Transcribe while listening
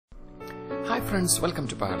Hi friends, welcome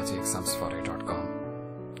to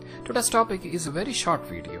biologyexamsforyou.com. Today's topic is a very short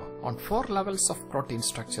video on 4 levels of protein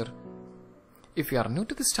structure. If you are new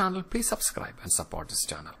to this channel, please subscribe and support this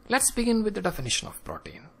channel. Let's begin with the definition of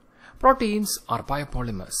protein. Proteins are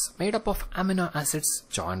biopolymers made up of amino acids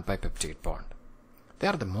joined by peptide bond. They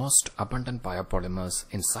are the most abundant biopolymers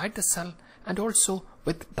inside the cell and also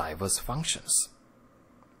with diverse functions.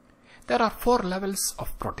 There are 4 levels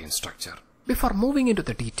of protein structure. Before moving into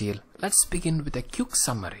the detail, let's begin with a quick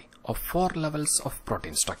summary of 4 levels of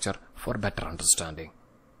protein structure for better understanding.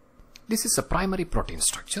 This is a primary protein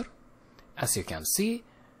structure. As you can see,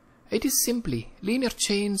 it is simply linear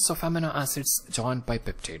chains of amino acids joined by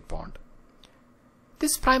peptide bond.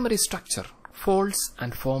 This primary structure folds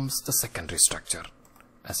and forms the secondary structure.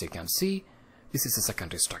 As you can see, this is a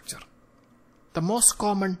secondary structure. The most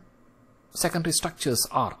common secondary structures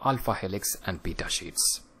are alpha helix and beta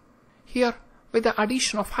sheets. Here, with the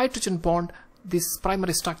addition of hydrogen bond, this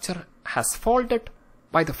primary structure has folded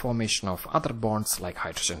by the formation of other bonds like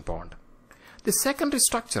hydrogen bond. The secondary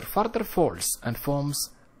structure further folds and forms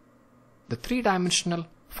the 3-dimensional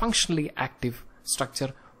functionally active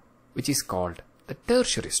structure, which is called the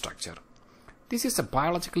tertiary structure. This is a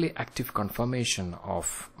biologically active conformation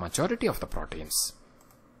of majority of the proteins.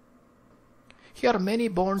 Here many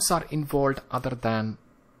bonds are involved other than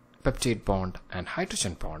peptide bond and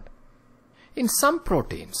hydrogen bond. In some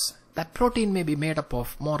proteins, that protein may be made up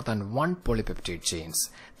of more than 1 polypeptide chains.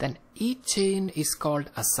 Then each chain is called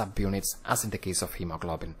as subunits, as in the case of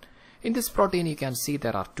hemoglobin. In this protein you can see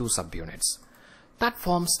there are 2 subunits. That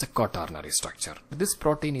forms the quaternary structure. This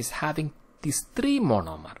protein is having these 3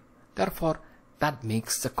 monomer. Therefore, that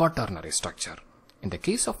makes the quaternary structure. In the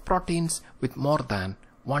case of proteins with more than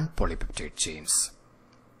 1 polypeptide chains.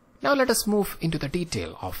 Now let us move into the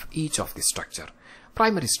detail of each of the structure.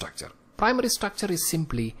 Primary structure. Primary structure is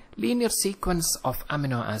simply linear sequence of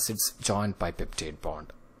amino acids joined by peptide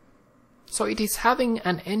bond. So it is having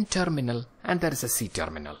an N-terminal and there is a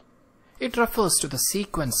C-terminal. It refers to the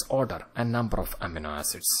sequence order and number of amino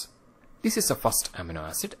acids. This is the first amino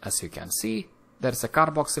acid. As you can see, there is a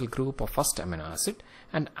carboxyl group of first amino acid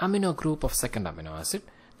and amino group of second amino acid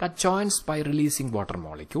that joins by releasing water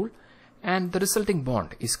molecule, and the resulting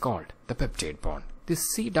bond is called the peptide bond.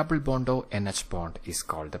 This C double bond O NH bond is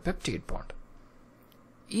called the peptide bond.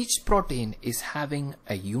 Each protein is having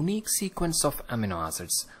a unique sequence of amino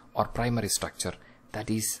acids or primary structure that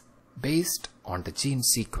is based on the gene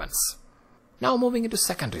sequence. Now moving into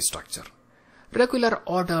secondary structure. Regular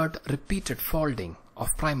ordered repeated folding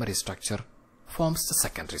of primary structure forms the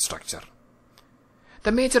secondary structure.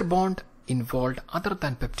 The major bond involved other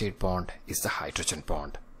than peptide bond is the hydrogen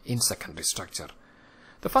bond in secondary structure.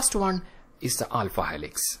 The first one is the alpha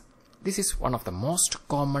helix. This is one of the most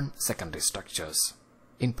common secondary structures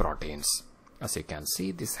in proteins. As you can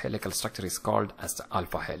see, this helical structure is called as the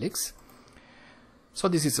alpha helix. So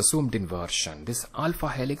this is a zoomed in version. This alpha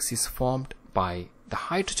helix is formed by the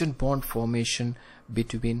hydrogen bond formation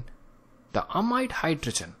between the amide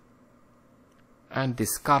hydrogen and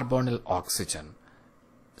this carbonyl oxygen.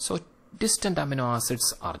 So distant amino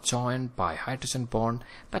acids are joined by hydrogen bond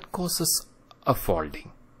that causes a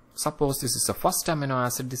folding. Suppose this is the first amino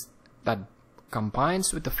acid that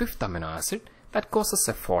combines with the 5th amino acid that causes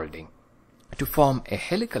a folding to form a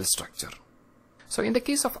helical structure. So in the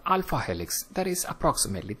case of alpha helix, there is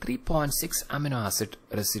approximately 3.6 amino acid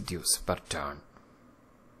residues per turn.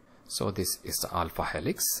 So this is the alpha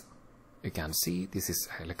helix. You can see this is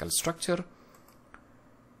a helical structure.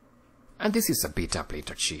 And this is a beta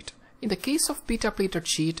pleated sheet. In the case of beta pleated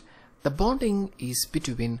sheet, the bonding is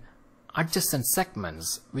between adjacent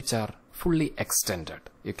segments which are fully extended.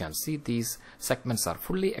 You can see these segments are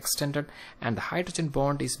fully extended and the hydrogen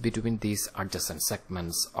bond is between these adjacent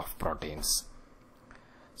segments of proteins.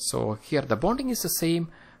 So here the bonding is the same.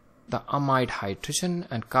 The amide hydrogen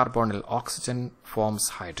and carbonyl oxygen forms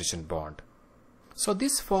hydrogen bond. So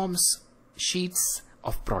this forms sheets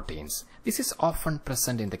of proteins. This is often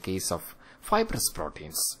present in the case of fibrous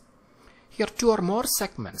proteins. Here 2 or more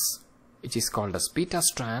segments, which is called as beta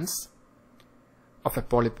strands of a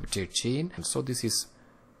polypeptide chain, and so this is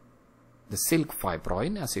the silk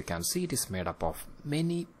fibroin. As you can see, it is made up of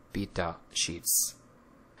many beta sheets.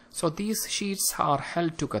 So these sheets are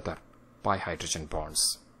held together by hydrogen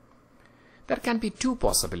bonds. There can be 2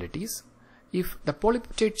 possibilities. If the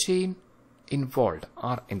polypeptide chain involved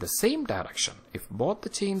are in the same direction, if both the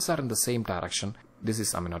chains are in the same direction, this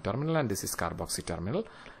is amino terminal and this is carboxy terminal.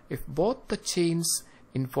 If both the chains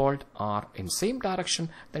involved are in same direction,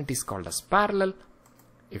 then it is called as parallel.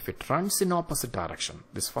 If it runs in opposite direction,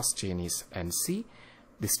 this first chain is NC,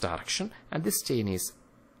 this direction, and this chain is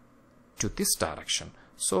to this direction.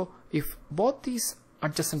 So if both these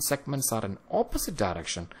adjacent segments are in opposite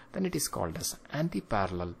direction, then it is called as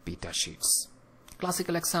anti-parallel beta sheets.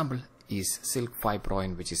 Classical example is silk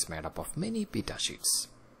fibroin, which is made up of many beta sheets.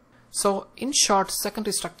 So in short,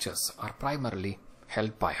 secondary structures are primarily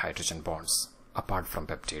held by hydrogen bonds apart from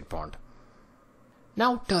peptide bond.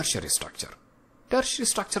 Now tertiary structure. Tertiary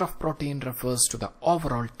structure of protein refers to the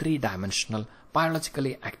overall three-dimensional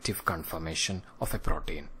biologically active conformation of a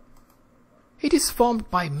protein. It is formed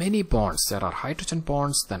by many bonds. There are hydrogen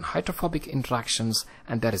bonds, then hydrophobic interactions,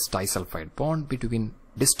 and there is disulfide bond between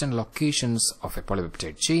distant locations of a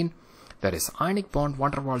polypeptide chain. There is ionic bond,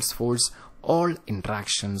 van der Waals force. All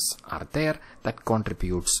interactions are there that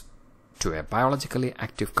contributes to a biologically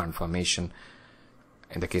active conformation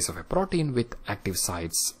in the case of a protein with active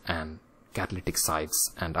sites and catalytic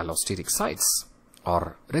sites and allosteric sites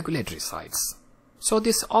or regulatory sites. So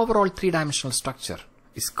this overall three-dimensional structure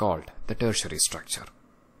is called the tertiary structure.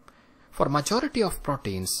 For majority of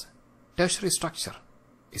proteins, tertiary structure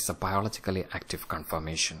is a biologically active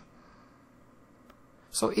conformation.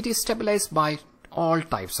 So it is stabilized by all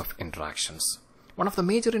types of interactions. One of the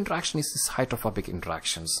major interactions is hydrophobic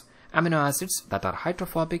interactions. Amino acids that are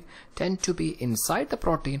hydrophobic tend to be inside the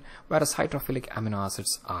protein, whereas hydrophilic amino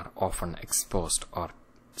acids are often exposed or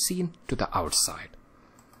seen to the outside.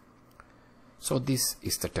 So this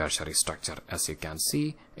is the tertiary structure. As you can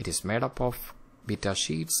see, it is made up of beta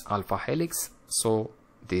sheets, alpha helix. So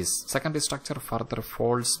this secondary structure further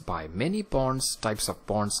folds by many bonds, types of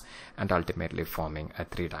bonds, and ultimately forming a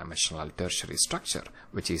three-dimensional tertiary structure,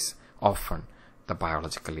 which is often the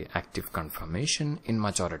biologically active conformation in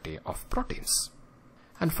majority of proteins.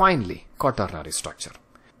 And finally, quaternary structure.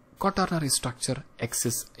 Quaternary structure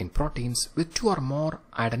exists in proteins with two or more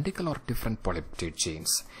identical or different polypeptide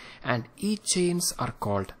chains, and each chains are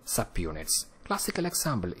called subunits. Classical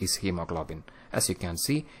example is hemoglobin. As you can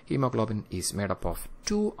see, hemoglobin is made up of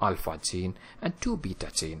two alpha chain and two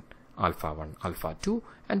beta chain, alpha 1, alpha 2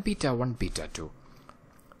 and beta 1, beta 2.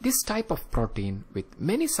 This type of protein with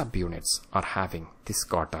many subunits are having this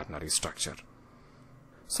quaternary structure.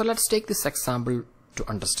 So let's take this example to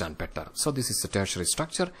understand better. So this is the tertiary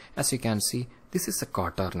structure. As you can see, this is a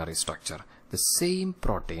quaternary structure. The same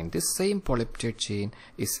protein, this same polypeptide chain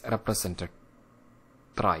is represented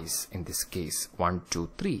thrice in this case, 1, 2,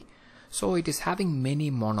 3. So it is having many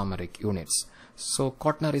monomeric units. So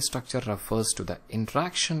quaternary structure refers to the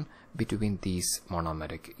interaction between these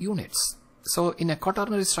monomeric units. So in a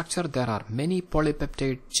quaternary structure, there are many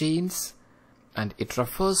polypeptide chains, and it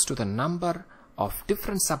refers to the number of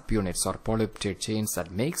different subunits or polypeptide chains that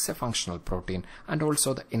makes a functional protein, and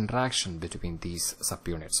also the interaction between these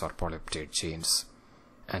subunits or polypeptide chains.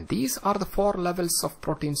 And these are the 4 levels of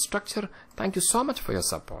protein structure. Thank you so much for your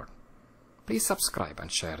support. Please subscribe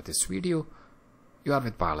and share this video. You are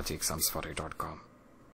with biologyexamsforyou.com.